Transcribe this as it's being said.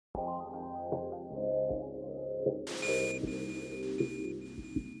Now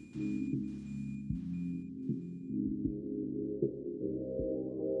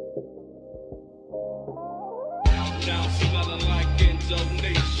smelling like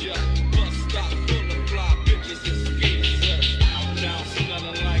Indonesia. Bus stop full of fly bitches and skeezers. Now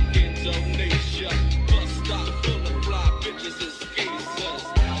smelling like Indonesia. Bus stop full of fly bitches and skeezers.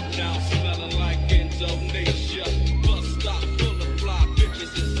 Now smelling like Indonesia. Bus stop full of fly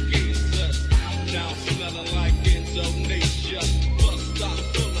bitches and skeezers. Now smelling like Indonesia. Bus stop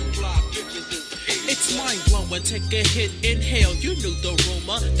full of fly bitches and skeezers. It's mind blowing. Take a hit, inhale. You knew the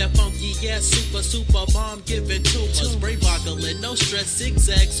rumor. That funky ass super bomb giving to us. Spray boggling, no stress,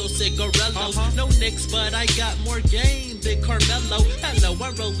 zigzag, so cigarillos. No nicks, but I got more game than Carmelo. Hello,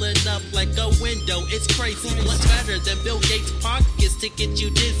 I'm rolling up like a window. It's crazy. Much better than Bill Gates' pockets to get you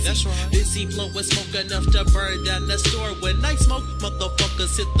dizzy. That's right. Busy blowing smoke enough to burn down the store. When I smoke,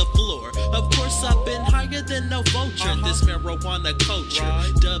 motherfuckers hit the floor. Of course, I've been higher than no vulture. This marijuana culture.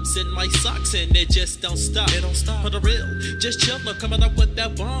 Right. Dubs in my socks and it just don't stop. It don't stop. For the real, just chill, coming up with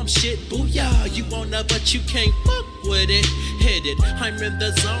that bomb shit. Booyah, you wanna, but you can't fuck with it. Hit it, I'm in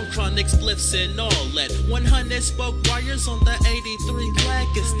the zone, chronic spliffs and all that. 100 spoke wires on the 83 lag.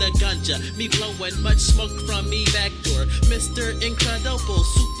 It's the ganja, me blowing much smoke from me backdoor. Mr. Incredible,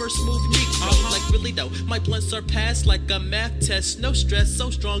 super smooth Negro. Like really though, my blunts are passed like a math test. No stress, so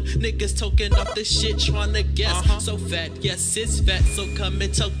strong, niggas toking off this shit, trying to guess. So fat, yes it's fat, so come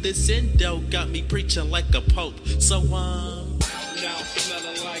and toke this Indo. Got me preaching like a pope, so now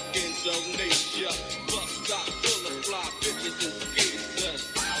smelling like Indonesia. Bus stop full of fly bitches and skeezers.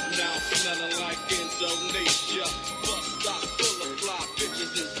 Now smelling like Indonesia. Bus stop full of fly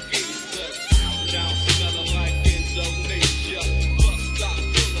bitches and skeezers. Now smelling like Indonesia. Bus stop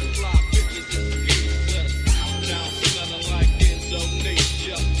full of fly bitches and skeezers. Now smelling like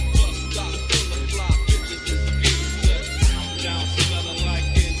Indonesia. Bus stop full of fly bitches and skeezers. Now smelling like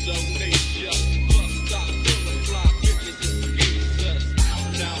Indonesia. Bus stop full of fly bitches and skeezers.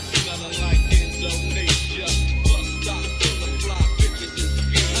 Now smelling like Indonesia. Bus stop full of fly bitches and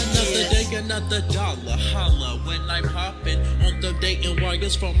skeezers. Another day, another dollar. Holla when I'm hopping on the dating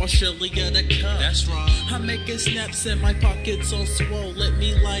wires from Australia to come. That's right. I'm making snaps in my pockets on swole. Let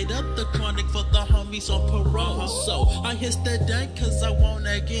me light up the chronic for the homies on parole. So I hit the dank cause I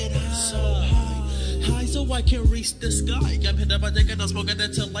wanna get high. So high so I can reach the sky. I'm hitting my dick and I'm smoking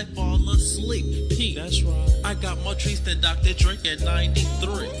until I fall asleep. Pete, that's right. I got more trees than Dr. Drake at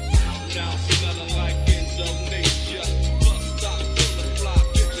 93. Now smelling like Indonesia. Bus stop full of fly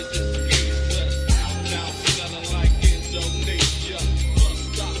bitches and skeezers. Now smelling like Indonesia. Bus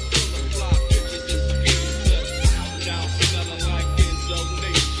stop full of fly bitches and skeezers. Now smelling like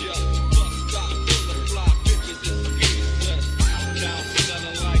Indonesia. Bus stop full of fly bitches and skeezers. Now smelling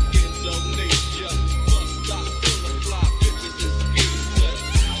like Indonesia. Bus stop full of fly bitches and skeezers.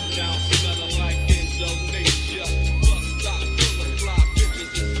 Now smelling like Indonesia. Bus stop full of fly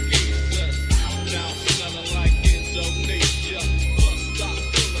bitches and skeezers. Now smelling like Indonesia. Bus stop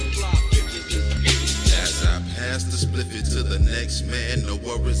full of fly bitches and skeezers. As I pass the spliffy to the next man, no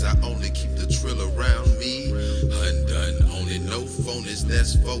worries, I only keep the trill around me. Undone, only no phonies,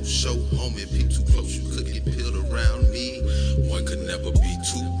 that's for show. Homie, peep too close, you could get peeled around me. One could never be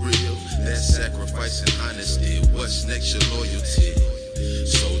too real, that's sacrifice and honesty. What's next, your loyalty?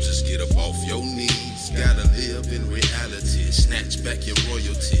 So just get up off your knees, gotta live in reality. Snatch back your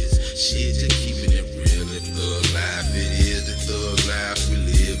royalties, shit, just keeping it real. If thug life it is, the thug life we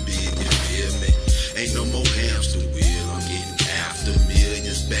live big, you feel me? Ain't no more hamster wheel, I'm getting after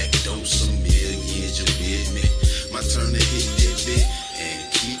millions, back dose some millions, you with me? My turn to hit that bit and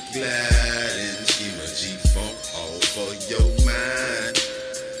keep gliding. Keep my G-funk all for your mind.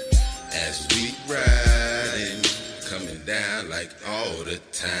 As we riding, coming down like all the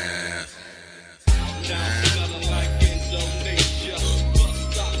time. Now smelling like Indonesia. Bus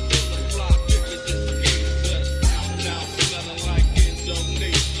stop full of fly bitches and skeezers. Now smelling like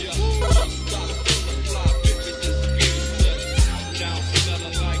Indonesia. Bus stop full of fly bitches and skeezers. Now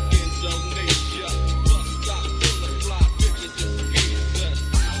smelling like Indonesia. Bus stop full of fly bitches and skeezers.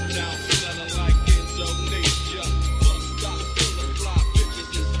 Now smelling like Indonesia. Bus stop full of fly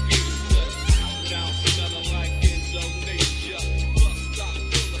bitches and skeezers. Now smelling like Indonesia. Bus stop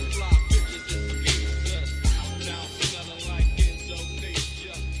full of fly bitches and skeezers. Now smelling like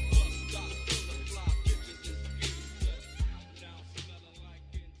Indonesia. Bus stop full of fly bitches and skeezers. Now smelling like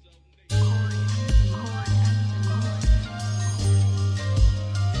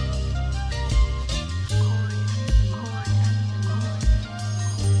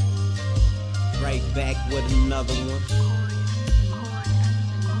Right back with another one.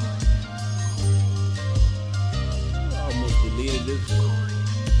 this.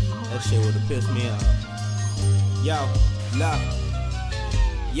 That shit would've pissed me off. Yo, look.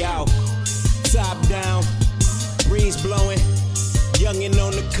 Yo, top down, breeze blowing. Youngin'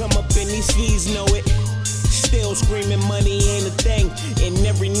 on the come up and these fees know it. Still screaming money ain't a thing. And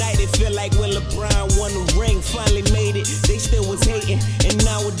every night it feel like when LeBron won the ring. Finally made it, they still was hating. And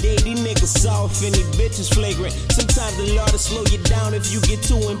nowadays these niggas soft and these bitches flagrant. Sometimes the Lord will slow you down if you get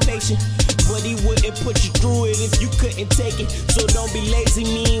too impatient. But he wouldn't put you through it if you couldn't take it. So don't be lazy,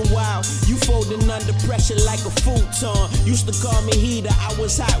 meanwhile you folding under pressure like a futon. Used to call me heater, I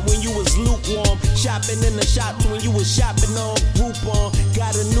was hot when you was lukewarm. Shopping in the shops when you was shopping on Groupon.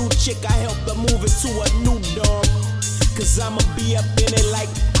 Got a new chick, I helped her move it to a new dorm. Cause I'ma be up in it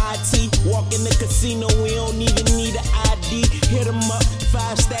like IT. Walk in the casino, we don't even need an ID. Hit 'em up,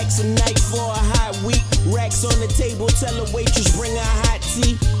 5 stacks a night for a hot week. Racks on the table, tell the waitress bring her hot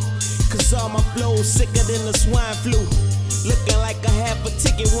tea. Cause all my flows sicker than the swine flu. Looking like a half a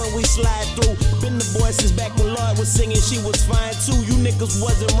ticket when we slide through. Been the boy since back when Lloyd was singing, she was fine too. You niggas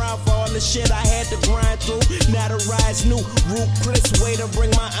wasn't around for all the shit I had to grind through. Now the ride's new. Ruthless way to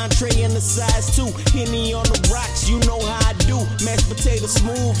bring my entree in the size too. Henny on the rocks, you know how I do. Mashed potato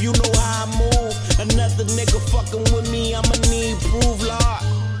smooth, you know how I move. Another nigga fucking with me, I'ma need proof,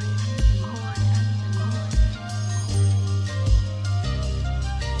 Lord.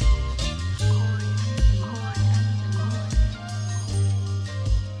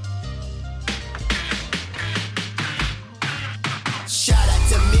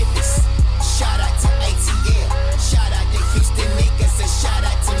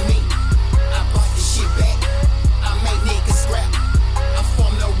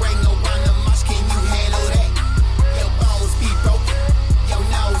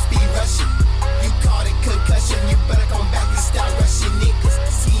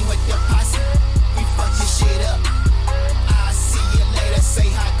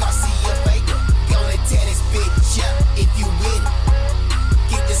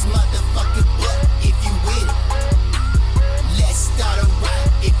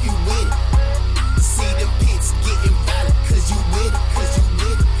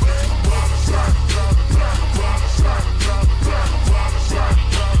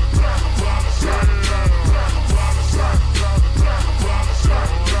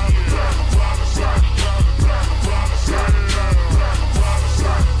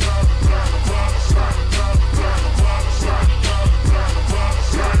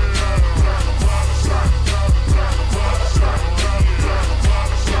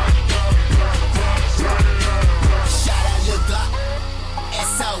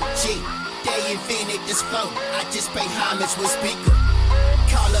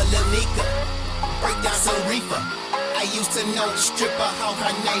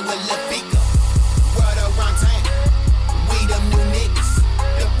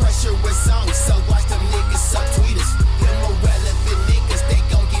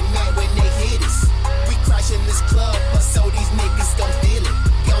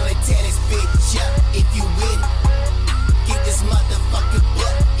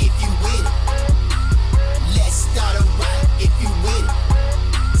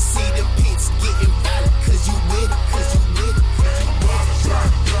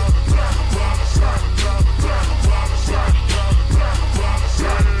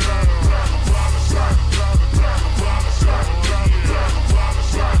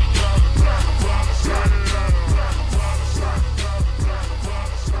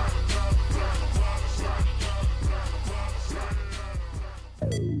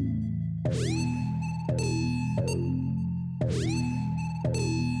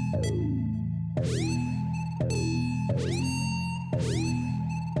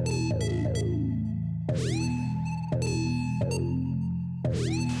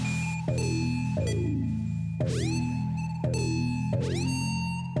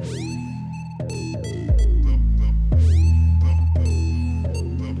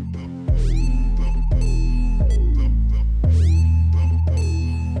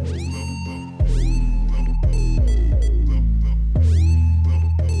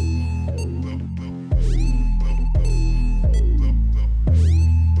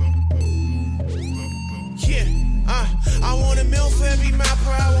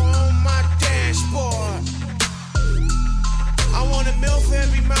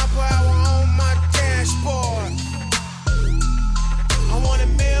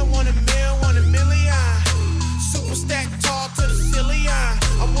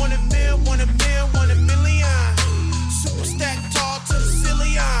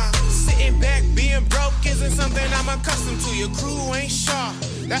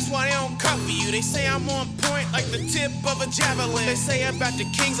 That's why they don't cuff you. They say I'm on point like the tip of a javelin. They say about the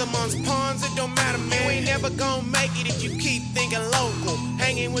kings amongst pawns, it don't matter, man. You ain't never gonna make it if you keep thinking local.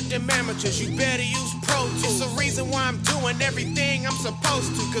 Hanging with them amateurs, you better use Pro Tools. It's the reason why I'm doing everything I'm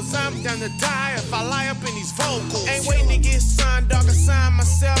supposed to, cause I'm down to die if I lie up in these vocals. Ain't waiting to get signed, dog, I signed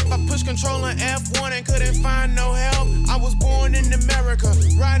myself. I pushed control on F1 and couldn't find no help. I was born in America,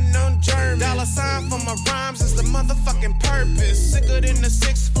 riding on German. Dollar sign for my rhymes is the motherfucking purpose. Sicker than the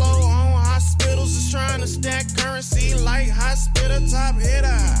 6th floor on hospitals, just trying to stack currency like hospital top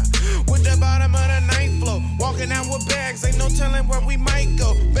hitter. With the bottom of the 9th floor, walking out with bags, ain't no telling where we might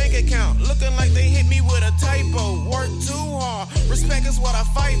go. Bank account, looking like they hit me with a typo. Work too hard, respect is what I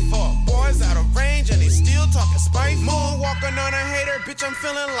fight for. Boys out of range and they still talking spiteful. Moonwalking on a hater, bitch, I'm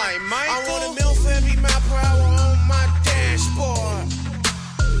feeling like Michael. I want a mil for every mile per hour on my dashboard.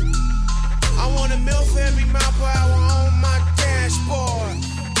 I want a mil for every mile per hour on my dashboard.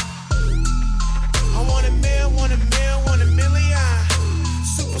 I want a mil, want a mil, want a million.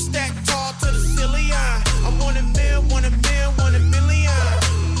 Super stack tall to the ceiling. I want a mil, want a mil, want a million.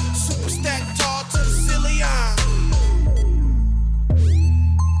 Super stack tall to the ceiling.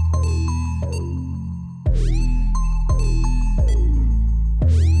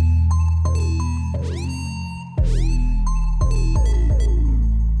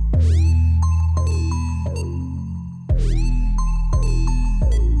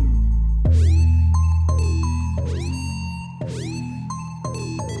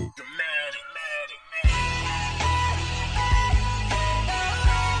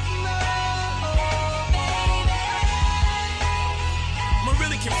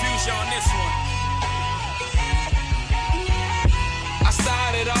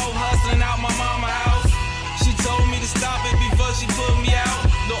 She put me out.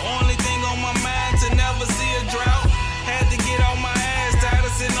 The only thing on my mind to never see a drought. Had to get on my ass, tired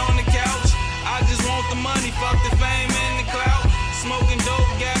of sitting on the couch. I just want the money, fuck the fame and the clout. Smoking dope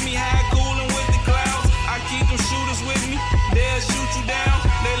got me high, cooling with the clouds. I keep them shooters with me, they'll shoot you down.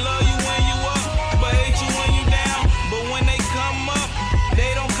 They love you when you up, but hate you when you down. But when they come up,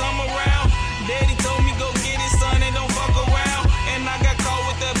 they don't come around. Daddy told me go get it, son, and don't fuck around. And I got caught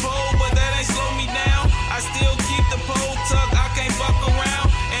with that pole, but that ain't slow me down. I still keep the pole tucked, I can't fuck around.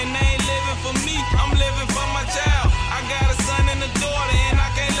 And they ain't living for me, I'm living for my child. I got a son and a daughter, and I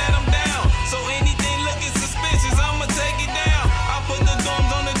can't let them down. So anything looking suspicious, I'ma take it down. I put the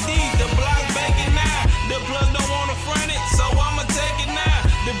dorms on the D, the block banking now. The plug don't wanna front it, so I'ma take it now.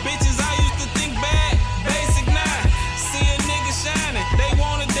 The bitches I used to think bad, basic 9. See a nigga shining, they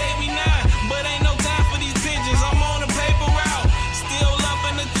wanna date me now. But ain't no time for these pigeons, I'm on the paper route. Still up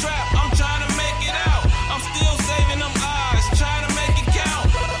in the trap, I'm trying to make it out. I'm still saving them odds, trying to make it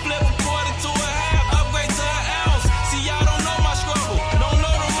count. Flip a quarter to a half, upgrade to an ounce. See, y'all don't know my struggle, don't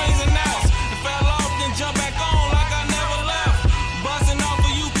know the rings and outs. Fell off, then jump back on like I never left. Busting off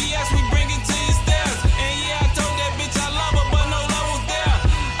of UPS, we bring it to your stairs. And yeah, I told that bitch I love her, but no love was there.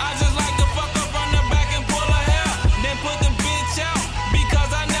 I just like to fuck up from the back and pull her hair. Then put the bitch out,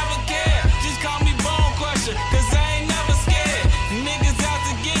 because I never cared. Just call me Bone Crusher, cause I ain't never scared. Niggas out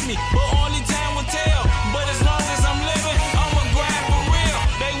to get me, but only time will tell. But as long as I'm living, I'ma grind for real.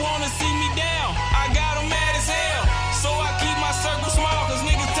 They wanna see me down, I got them mad as hell. So I keep my circle small, cause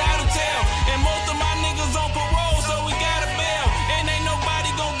niggas tattletale. And most of my niggas on parole, so we gotta bail. And ain't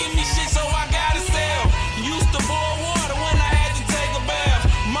nobody gon' give me shit, so I gotta sell. Used to boil water when I had to take a bath.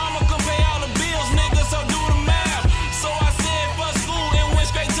 Mama could pay all the bills, nigga, so do the math. So I said fuck school and went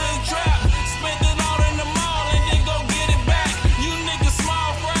straight to the trap. Spent it all in the mall and then go get it back. You niggas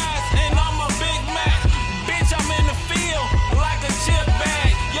small fries and I'm a Big Mac. Bitch, I'm in the field like a chip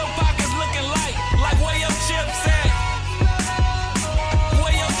bag. Your pockets looking like where your chips at.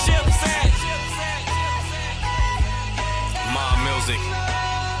 Where your chips at? My music.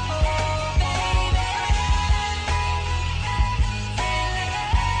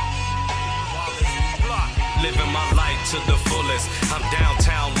 Living my life to the fullest. I'm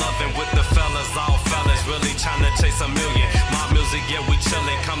downtown loving with the fellas, all fellas, really trying to chase a million. My music, yeah, we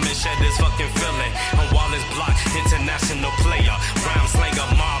chillin', come and share this fucking feeling. I'm Wallace Block, international player, rhyme slanger,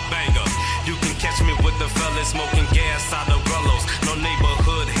 mob banger. You can catch me with the fellas smoking gas out of Rellos. No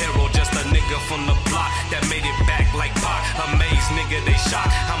neighborhood hero, just a nigga from the block that made it back like Pac. Amazed nigga, they shocked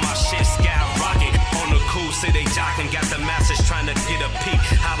how my shit skyrocket. On the cool, say they jockin', got the masses trying to get a peek.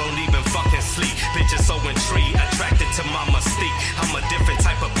 I don't even fucking sleep, bitches so intrigued, attracted to my mystique. I'm a different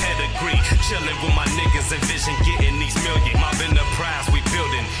type of pedigree, chillin' with my niggas, envision getting these million. Mob Enterprise, we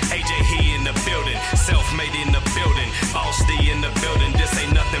building. AJ he in the building, self-made in the building, Boss D in the building. This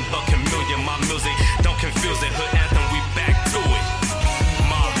ain't nothing but chameleon. My music, don't confuse it. Hood anthem, we back to it.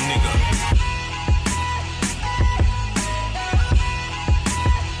 My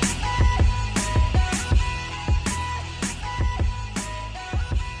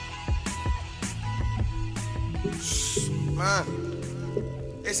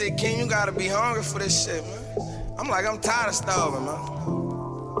They say, Keem, you gotta be hungry for this shit, man. I'm like, I'm tired of starving, man.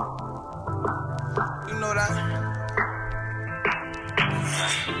 You know that?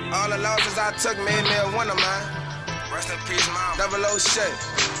 All the losses I took made me a winner, man. Rest in peace, mom. 00 shit.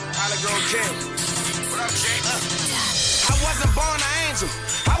 Hollygrove Keem. What up, Jake? I wasn't born an angel.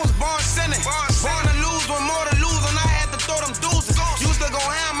 I was born sinning. Born to lose when more to lose, and I had to throw them deuces. Used to go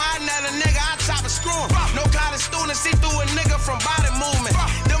ham, I nail a nigga, I chop a screw him. No college student, see through a nigga from body movement.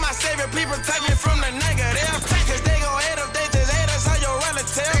 Them my savior people take me from the negative. Cause they gon' hate us, they just hate us, how your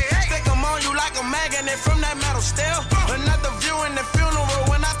relative. Stick them on you like a magnet from that metal steel. Another view in the funeral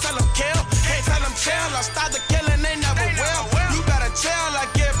when I tell them kill. Can't tell them chill, I start the killing, they never will. You better chill, I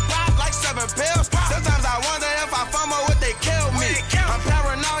get popped like 7 pills. Sometimes I wonder if I fumble what they kill me. I'm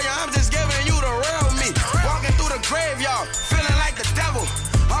paranoia, I'm just giving you the real me. Walking through the graveyard, feeling like the devil.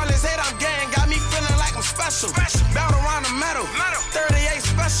 All this hate I'm getting got me feeling like I'm special. Bout around the metal, 38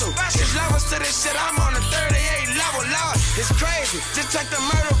 special. There's levels to this shit, I'm on the 38 level. Lord, it's crazy, just check the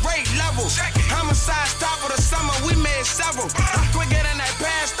murder rate level. Homicide top of the summer, we made several. I'm quicker than that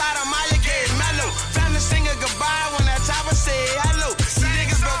past thought of Maya gave mellow. Time to sing a goodbye when that chopper say hello. See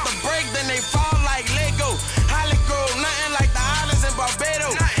niggas built the break, then they fall like Lego. Hollygrove, nothing like the islands in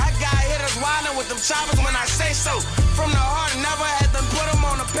Barbados. I got hitters wildin' with them choppers when I say so. From the heart, never had them put them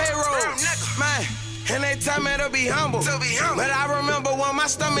on the payroll. Man, and they tell me to be humble. But I remember when my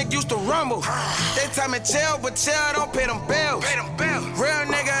stomach used to rumble. They tell me chill, but chill, don't pay them bills. Real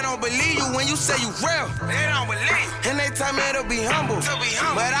nigga don't believe you when you say you real. They don't believe. And they tell me to be humble.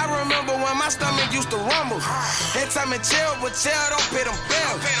 But I remember when my stomach used to rumble. They tell me chill, but chill, don't pay them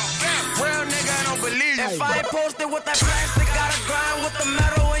bills. Real nigga don't believe you. If I ain't posted with that plastic, gotta grind with the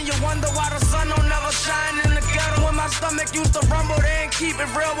metal. And you wonder why the sun don't never shine in the ghetto. When my stomach used to rumble, they ain't keep it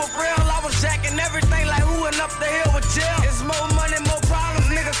real with real. I was jacking everything like who went up the hill with jail. It's more money, more problems.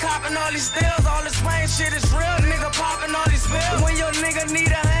 Nigga copping all these steals. All this pain shit is real. Nigga popping all these pills. When your nigga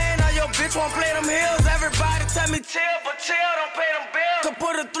need a hand, or your bitch won't play them hills. Everybody tell me chill, but chill, don't pay them bills. To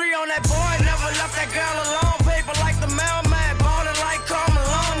put a 3 on that boy, never left that girl alone. Paper like the mailman, ballin' like Carl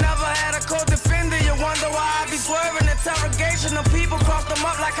Malone. Never had a co-defender, you wonder why I be swerving. Interrogation of people, cross them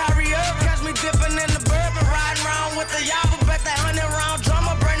up like Kyrie Irving. Catch me dipping in the bourbon, riding around with the yabba. Bet that 100-round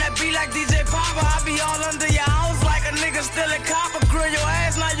drummer, burn that beat like DJ Papa. I be all under your house like a nigga still in copper. Grill your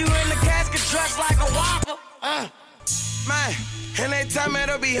ass, now you in the casket dressed like a whopper. Man, and they tell me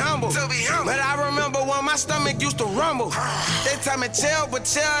to be humble. But I remember when my stomach used to rumble. They tell me chill, but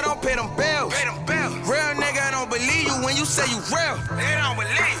chill, don't pay them bills. Real nigga don't believe you when you say you real. They don't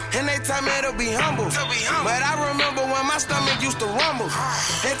believe. And they tell me to be humble. But I remember when my stomach used to rumble.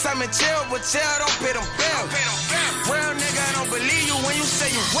 They tell me chill, but chill, don't pay them bills.